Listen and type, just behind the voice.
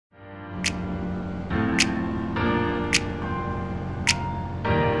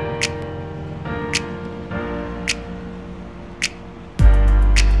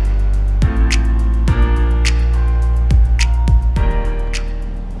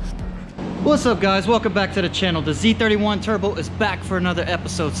What's up guys, welcome back to the channel. The Z31 Turbo is back for another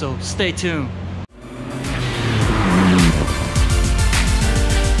episode, so stay tuned.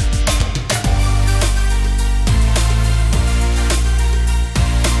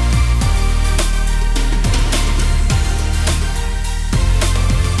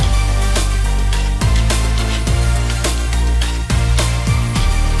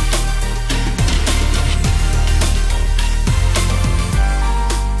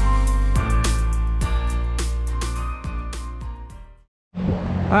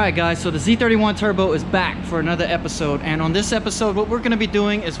 Alright guys, so the Z31 Turbo is back for another episode, and on this episode what we're going to be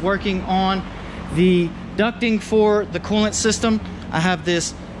doing is working on the ducting for the coolant system. I have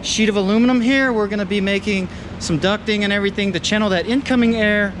this sheet of aluminum here. We're going to be making some ducting and everything to channel that incoming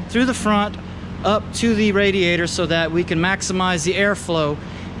air through the front up to the radiator so that we can maximize the airflow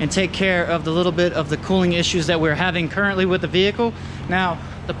and take care of the little bit of the cooling issues that we're having currently with the vehicle. Now,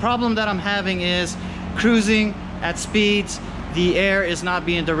 the problem that I'm having is cruising at speeds. The air is not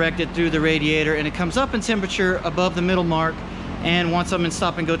being directed through the radiator and it comes up in temperature above the middle mark, and once I'm in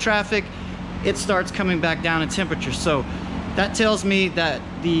stop and go traffic it starts coming back down in temperature. So that tells me that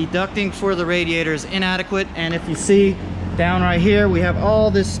the ducting for the radiator is inadequate, and if you see down right here we have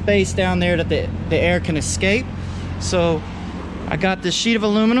all this space down there that the air can escape. So I got this sheet of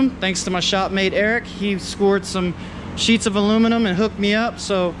aluminum thanks to my shop mate Eric. He scored some sheets of aluminum and hooked me up.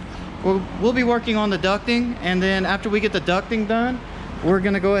 So we'll be working on the ducting, and then after we get the ducting done we're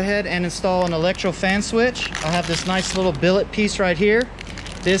going to go ahead and install an electro fan switch. I have this nice little billet piece right here.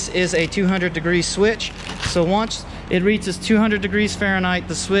 This is a 200-degree switch, so once it reaches 200 degrees Fahrenheit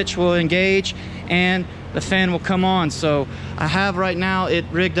the switch will engage and the fan will come on. So I have right now it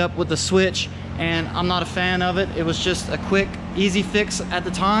rigged up with the switch, and I'm not a fan of it. It was just a quick easy fix at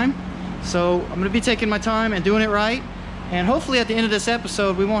the time, so I'm going to be taking my time and doing it right. And hopefully at the end of this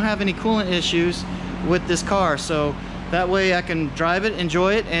episode we won't have any coolant issues with this car, so that way I can drive it,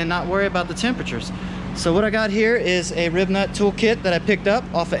 enjoy it, and not worry about the temperatures. So what I got here is a rib nut toolkit that I picked up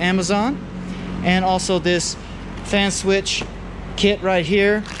off of Amazon, and also this fan switch kit right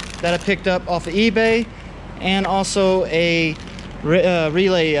here that I picked up off of eBay, and also a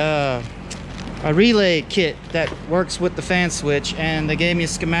relay kit that works with the fan switch, and they gave me a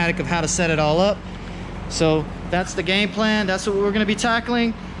schematic of how to set it all up. So that's the game plan. That's what we're going to be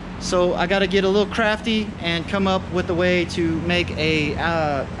tackling. So I got to get a little crafty and come up with a way to make a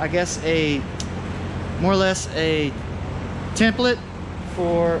I guess a more or less a template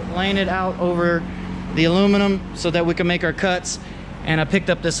for laying it out over the aluminum so that we can make our cuts. And I picked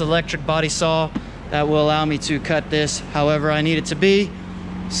up this electric body saw that will allow me to cut this however I need it to be.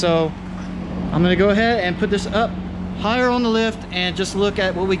 So I'm going to go ahead and put this up higher on the lift and just look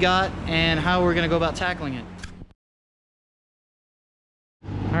at what we got and how we're going to go about tackling it.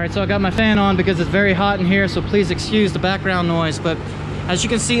 Alright, so I got my fan on because it's very hot in here, so please excuse the background noise. But as you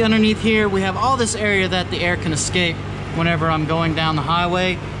can see underneath here we have all this area that the air can escape whenever I'm going down the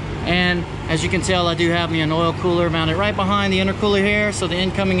highway. And as you can tell, I do have me an oil cooler mounted right behind the intercooler here, so the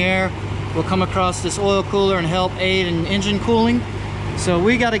incoming air will come across this oil cooler and help aid in engine cooling. So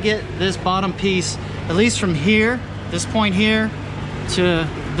we got to get this bottom piece, at least from here, this point here to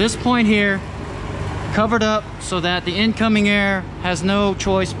this point here, covered up so that the incoming air has no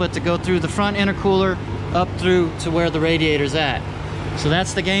choice but to go through the front intercooler up through to where the radiator's at. So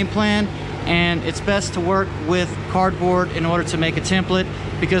that's the game plan, and it's best to work with cardboard in order to make a template,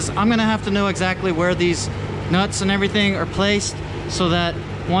 because I'm gonna have to know exactly where these nuts and everything are placed, so that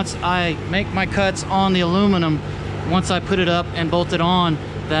once I make my cuts on the aluminum, once I put it up and bolt it on,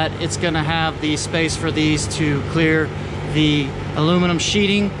 that it's gonna have the space for these to clear the aluminum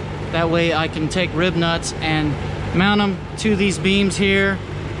sheeting. That way I can take rib nuts and mount them to these beams here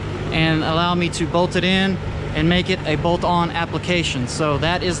and allow me to bolt it in and make it a bolt-on application. So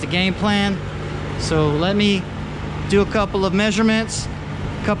that is the game plan. So let me do a couple of measurements,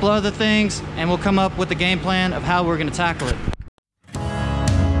 a couple other things, and we'll come up with the game plan of how we're going to tackle it.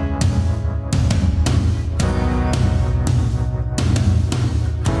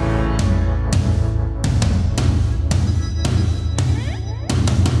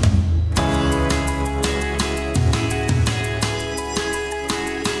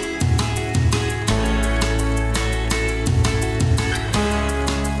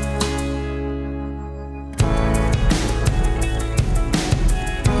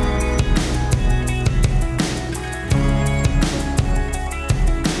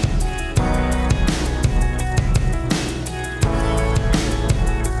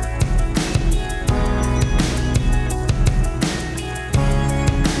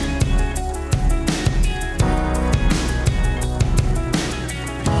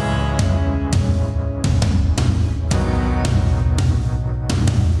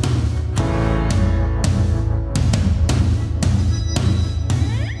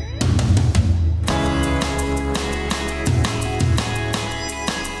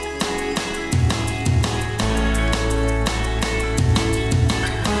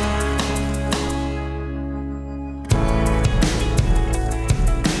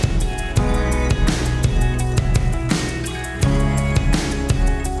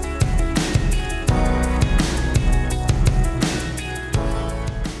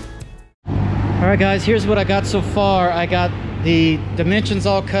 right guys, here's what I got so far. I got the dimensions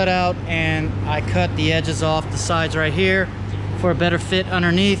all cut out, and I cut the edges off the sides right here for a better fit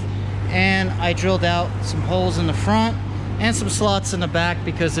underneath, and I drilled out some holes in the front and some slots in the back,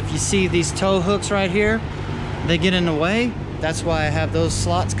 because if you see these tow hooks right here, they get in the way. That's why I have those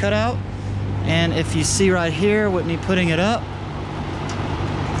slots cut out. And if you see right here with me putting it up,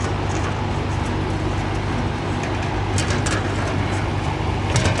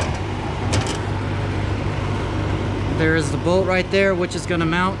 there is the bolt right there, which is going to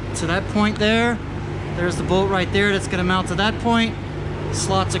mount to that point there. There's the bolt right there that's going to mount to that point.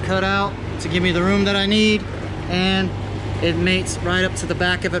 Slots are cut out to give me the room that I need, and it mates right up to the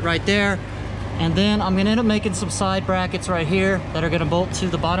back of it right there. And then I'm going to end up making some side brackets right here that are going to bolt to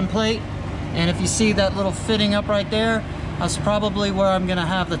the bottom plate. And if you see that little fitting up right there, that's probably where I'm going to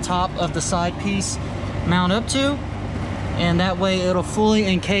have the top of the side piece mount up to, and that way it'll fully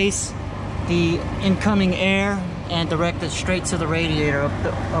encase the incoming air and direct it straight to the radiator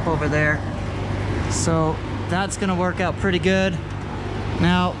up over there. So that's going to work out pretty good.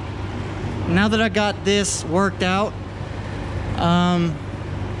 Now that I got this worked out, I'm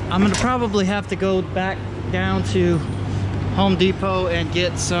going to probably have to go back down to Home Depot and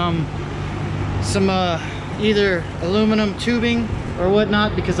get some either aluminum tubing or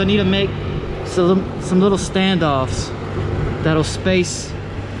whatnot, because I need to make some little standoffs that'll space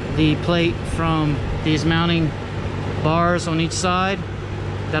the plate from these mounting bars on each side.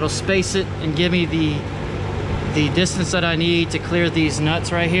 That'll space it and give me the distance that I need to clear these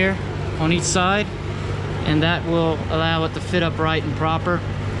nuts right here on each side, and that will allow it to fit up right and proper.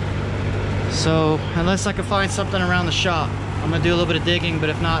 So unless I can find something around the shop, I'm gonna do a little bit of digging, but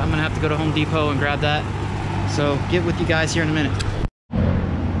if not, I'm gonna have to go to Home Depot and grab that. So get with you guys here in a minute.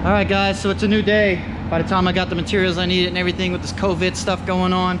 All right guys, so it's a new day. By the time I got the materials I needed and everything with this COVID stuff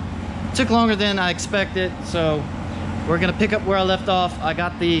going on, it took longer than I expected. So we're gonna pick up where I left off. I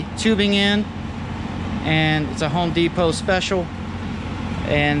got the tubing in, and it's a Home Depot special.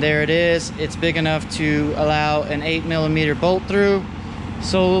 And there it is. It's big enough to allow an 8mm bolt through.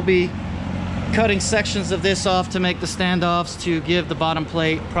 So we'll be cutting sections of this off to make the standoffs to give the bottom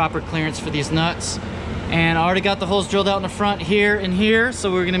plate proper clearance for these nuts. And I already got the holes drilled out in the front here and here,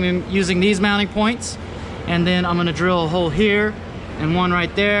 so we're going to be using these mounting points. And then I'm going to drill a hole here and one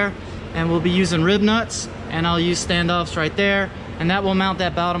right there, and we'll be using rib nuts, and I'll use standoffs right there, and that will mount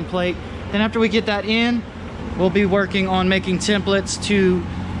that bottom plate. Then after we get that in, we'll be working on making templates to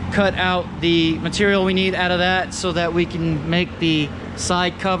cut out the material we need out of that, so that we can make the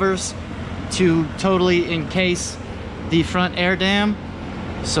side covers to totally encase the front air dam.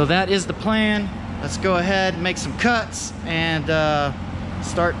 So that is the plan. Let's go ahead and make some cuts and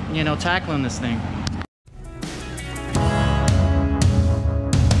start, tackling this thing.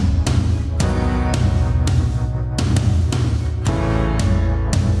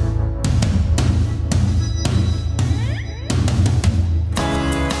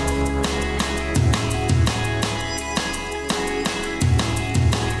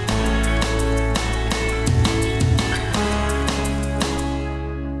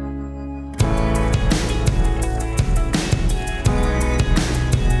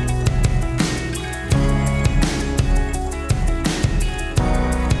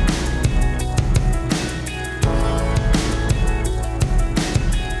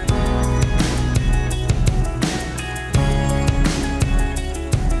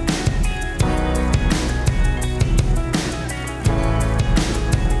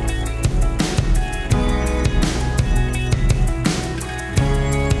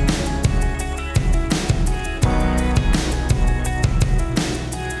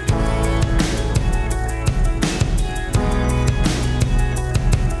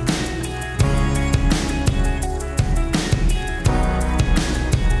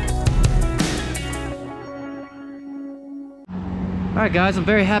 Alright guys, I'm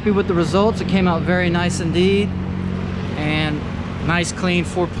very happy with the results. It came out very nice indeed, and nice clean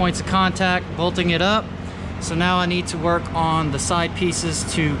 4 points of contact, bolting it up. So now I need to work on the side pieces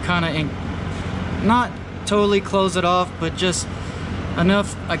to kind of not totally close it off, but just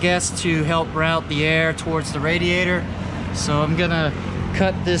enough, I guess, to help route the air towards the radiator. So I'm gonna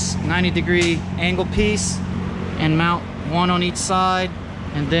cut this 90-degree angle piece and mount one on each side,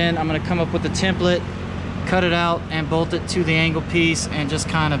 and then I'm gonna come up with a template, cut it out and bolt it to the angle piece, and just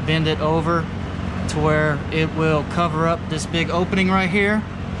kind of bend it over to where it will cover up this big opening right here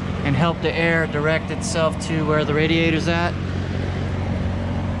and help the air direct itself to where the radiator's at.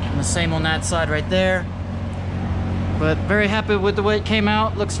 And the same on that side right there. But very happy with the way it came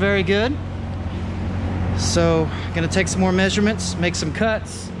out. Looks very good. So I'm gonna take some more measurements, make some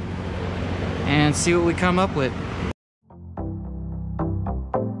cuts, and see what we come up with.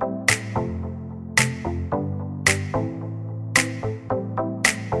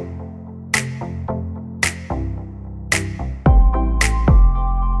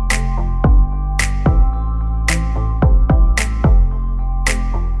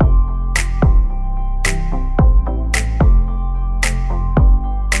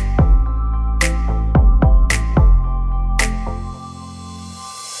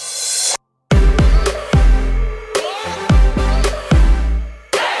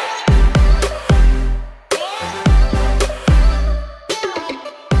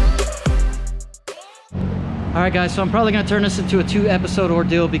 Alright guys, so I'm probably going to turn this into a 2-episode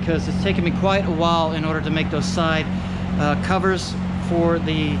ordeal because it's taken me quite a while in order to make those side covers for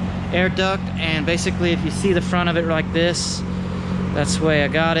the air duct. And basically, if you see the front of it like this, that's the way I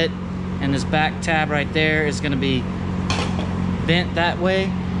got it. And this back tab right there is going to be bent that way,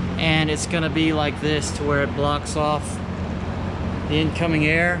 and it's going to be like this to where it blocks off the incoming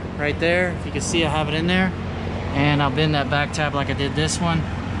air right there. If you can see, I have it in there, and I'll bend that back tab like I did this one,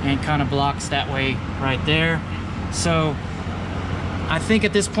 and kind of blocks that way right there. So I think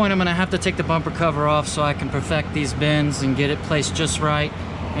at this point I'm gonna have to take the bumper cover off so I can perfect these bends and get it placed just right.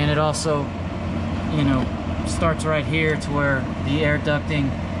 And it also, you know, starts right here to where the air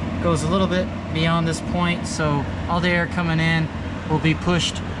ducting goes a little bit beyond this point, so all the air coming in will be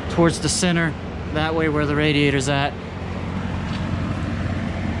pushed towards the center, that way where the radiator's at.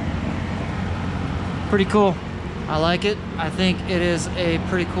 Pretty cool. I like it. I think it is a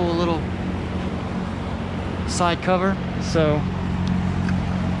pretty cool little side cover. So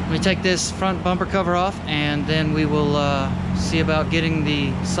let me take this front bumper cover off, and then we will see about getting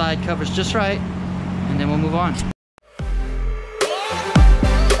the side covers just right, and then we'll move on.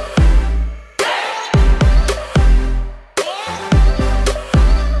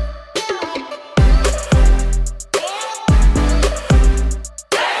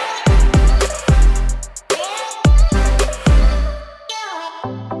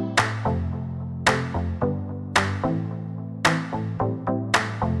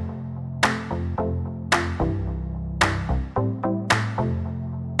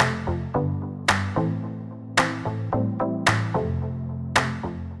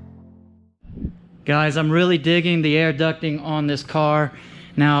 Guys, I'm really digging the air ducting on this car.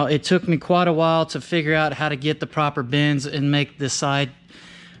 Now, it took me quite a while to figure out how to get the proper bends and make the side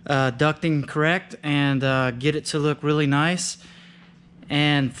ducting correct, and get it to look really nice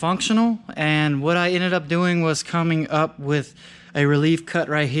and functional. And what I ended up doing was coming up with a relief cut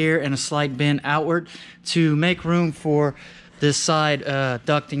right here and a slight bend outward to make room for this side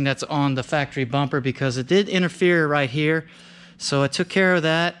ducting that's on the factory bumper, because it did interfere right here. So I took care of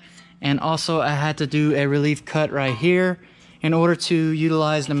that. And also I had to do a relief cut right here in order to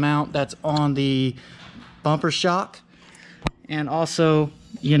utilize the mount that's on the bumper shock. And also,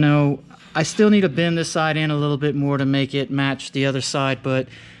 you know, I still need to bend this side in a little bit more to make it match the other side, but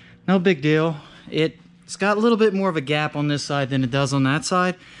no big deal. It's got a little bit more of a gap on this side than it does on that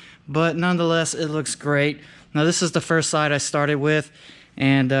side, but nonetheless, it looks great. Now, this is the first side I started with,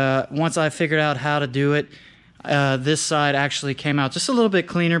 and once I figured out how to do it, this side actually came out just a little bit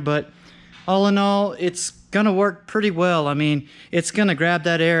cleaner, but all in all, it's gonna work pretty well. I mean, it's gonna grab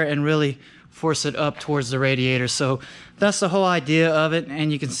that air and really force it up towards the radiator. So that's the whole idea of it.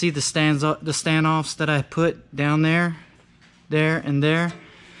 And you can see the standoffs that I put down there, and there.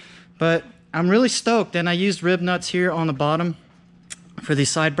 But I'm really stoked, and I used rib nuts here on the bottom for these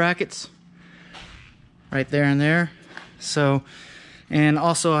side brackets, right there and there. So, and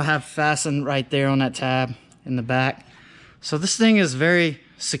also I have fastened right there on that tab in the back. So this thing is very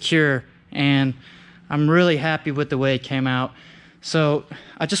secure, and I'm really happy with the way it came out. So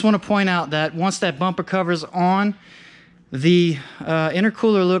I just want to point out that once that bumper cover's on, the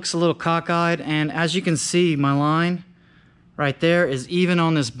intercooler looks a little cockeyed, and as you can see, my line right there is even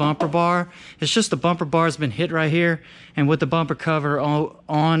on this bumper bar. It's just the bumper bar's been hit right here, and with the bumper cover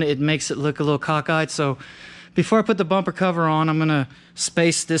on, it makes it look a little cockeyed. So before I put the bumper cover on, I'm gonna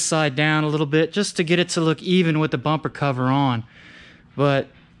space this side down a little bit just to get it to look even with the bumper cover on. But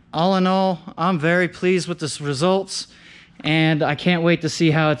all in all, I'm very pleased with the results, and I can't wait to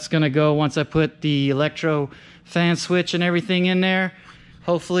see how it's gonna go once I put the electro fan switch and everything in there.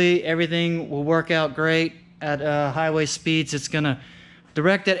 Hopefully everything will work out great at highway speeds. It's gonna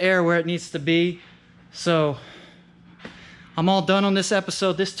direct that air where it needs to be. So I'm all done on this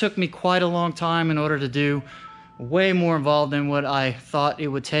episode. This took me quite a long time in order to do, way more involved than what I thought it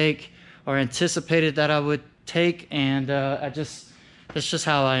would take or anticipated that I would take. And that's just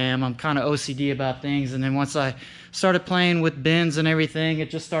how I am. I'm kind of OCD about things, and then once I started playing with bends and everything, it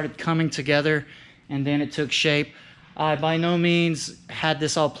just started coming together, and then it took shape. I by no means had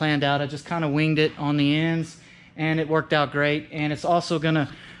this all planned out. I just kind of winged it on the ends, and it worked out great. And it's also gonna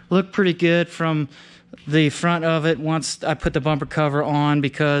look pretty good from the front of it once I put the bumper cover on,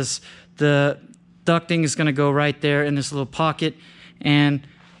 because the ducting is gonna go right there in this little pocket, and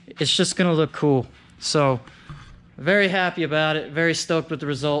it's just gonna look cool. So very happy about it, very stoked with the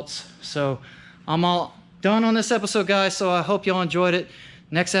results. So I'm all done on this episode, guys, so I hope y'all enjoyed it.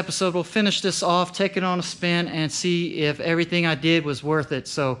 Next episode, we'll finish this off, take it on a spin, and see if everything I did was worth it.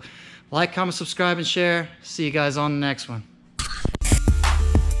 So like, comment, subscribe, and share. See you guys on the next one.